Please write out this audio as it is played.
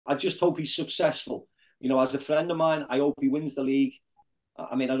I just hope he's successful. As a friend of mine, I hope he wins the league.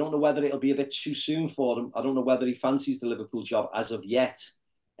 I mean, I don't know whether it'll be a bit too soon for him. I don't know whether he fancies the Liverpool job as of yet.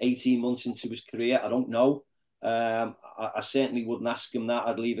 18 months into his career, I don't know. I certainly wouldn't ask him that.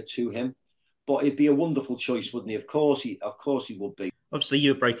 I'd leave it to him. But it'd be a wonderful choice, wouldn't he? Of course he would be. Obviously,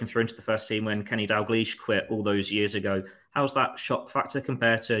 you were breaking through into the first team when Kenny Dalglish quit all those years ago. How's that shock factor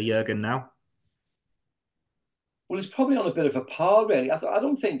compared to Jurgen now? Well, it's probably on a bit of a par, really. I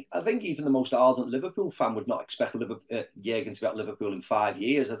think even the most ardent Liverpool fan would not expect Jurgen to be at Liverpool in 5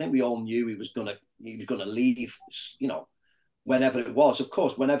 years. I think we all knew he was gonna leave. Whenever it was. Of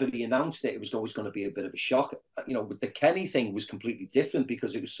course, whenever he announced it, it was always going to be a bit of a shock. With the Kenny thing was completely different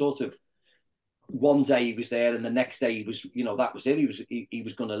because it was sort of one day he was there and the next day he was, that was it. He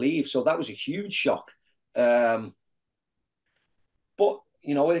was going to leave. So that was a huge shock. But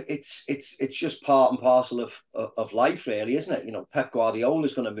it's just part and parcel of life, really, isn't it? Pep Guardiola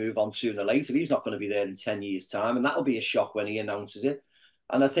is going to move on sooner or later. He's not going to be there in 10 years' time, and that'll be a shock when he announces it.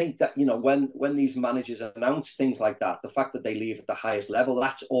 And I think that, when these managers announce things like that, the fact that they leave at the highest level,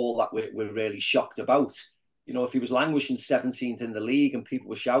 that's all that we're really shocked about. If he was languishing 17th in the league and people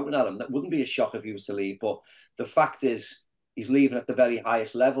were shouting at him, that wouldn't be a shock if he was to leave. But the fact is, he's leaving at the very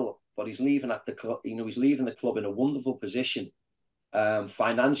highest level, but he's leaving at the club. He's leaving the club in a wonderful position,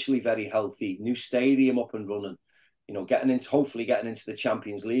 financially very healthy, new stadium up and running. Hopefully getting into the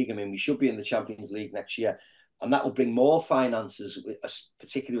Champions League. I mean, we should be in the Champions League next year. And that will bring more finances,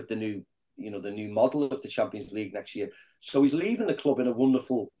 particularly with the new model of the Champions League next year. So he's leaving the club in a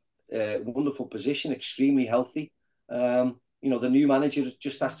wonderful position, extremely healthy. The new manager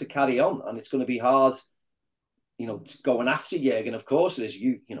just has to carry on, and it's going to be hard, going after Jurgen. Of course it is.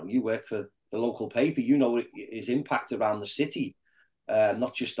 You work for the local paper. His impact around the city,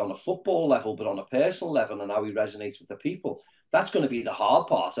 not just on a football level, but on a personal level, and how he resonates with the people. That's going to be the hard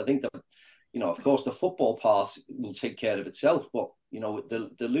part. I think that. Of course, the football part will take care of itself, but,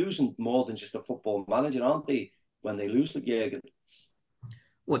 they're losing more than just a football manager, aren't they, when they lose like Jurgen?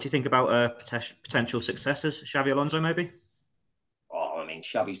 What do you think about potential successors? Xabi Alonso, maybe? Oh, I mean,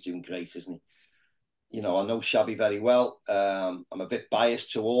 Xabi's doing great, isn't he? I know Xabi very well. I'm a bit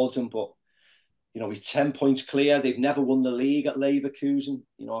biased towards him, but, he's 10 points clear. They've never won the league at Leverkusen.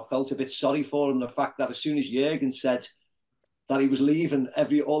 I felt a bit sorry for him, the fact that as soon as Jurgen said that he was leaving,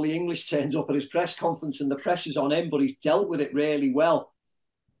 all the English turned up at his press conference and the pressure's on him, but he's dealt with it really well.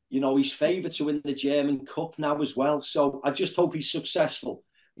 He's favoured to win the German Cup now as well. So I just hope he's successful.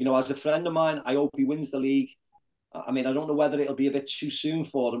 As a friend of mine, I hope he wins the league. I mean, I don't know whether it'll be a bit too soon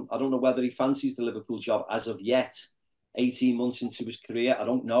for him. I don't know whether he fancies the Liverpool job as of yet. 18 months into his career, I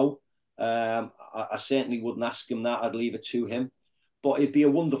don't know. I certainly wouldn't ask him that. I'd leave it to him. But it'd be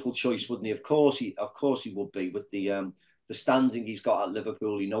a wonderful choice, wouldn't he? Of course he would be, with the standing he's got at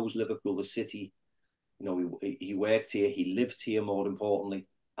Liverpool. He knows Liverpool, the city. He worked here, he lived here, more importantly,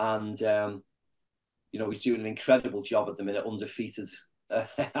 and he's doing an incredible job at the minute, undefeated.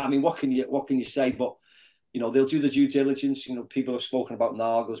 I mean, what can you say? But they'll do the due diligence. People have spoken about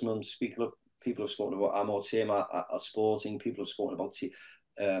Nagelsmann. People have spoken about Amor at Sporting. People have spoken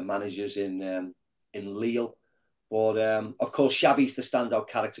about managers in Lille. But of course, Xabi's the standout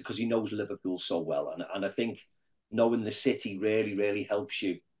character because he knows Liverpool so well, and I think knowing the city really, really helps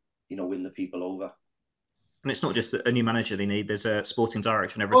you, win the people over. And it's not just a new manager they need. There's a sporting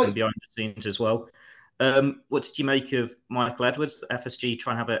director and everything behind the scenes as well. What did you make of Michael Edwards, FSG,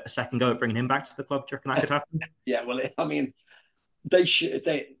 try and have a second go at bringing him back to the club? Do you reckon that could happen? Yeah, well, I mean, they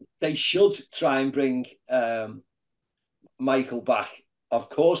should try and bring Michael back. Of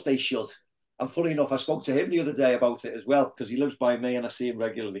course they should. And funny enough, I spoke to him the other day about it as well, because he lives by me and I see him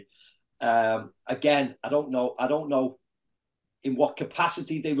regularly. Again, I don't know in what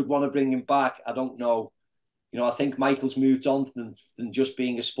capacity they would want to bring him back. I don't know. I think Michael's moved on than just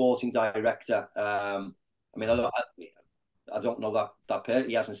being a sporting director. I mean, I don't know that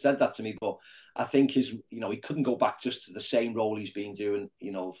he hasn't said that to me, but I think he couldn't go back just to the same role he's been doing,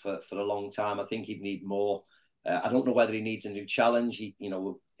 for a long time. I think he'd need more. I don't know whether he needs a new challenge.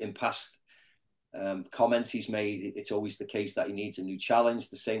 In past comments he's made, it's always the case that he needs a new challenge.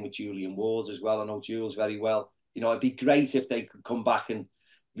 The same with Julian Ward as well. I know Jules very well. It'd be great if they could come back and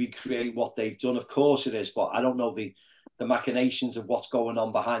recreate what they've done. Of course it is, but I don't know the machinations of what's going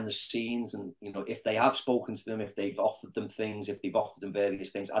on behind the scenes, and if they have spoken to them, if they've offered them things, if they've offered them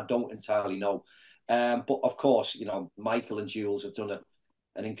various things. I don't entirely know. But of course, Michael and Jules have done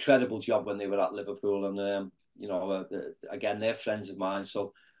an incredible job when they were at Liverpool, and again, they're friends of mine,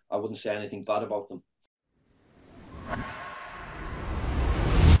 so I wouldn't say anything bad about them.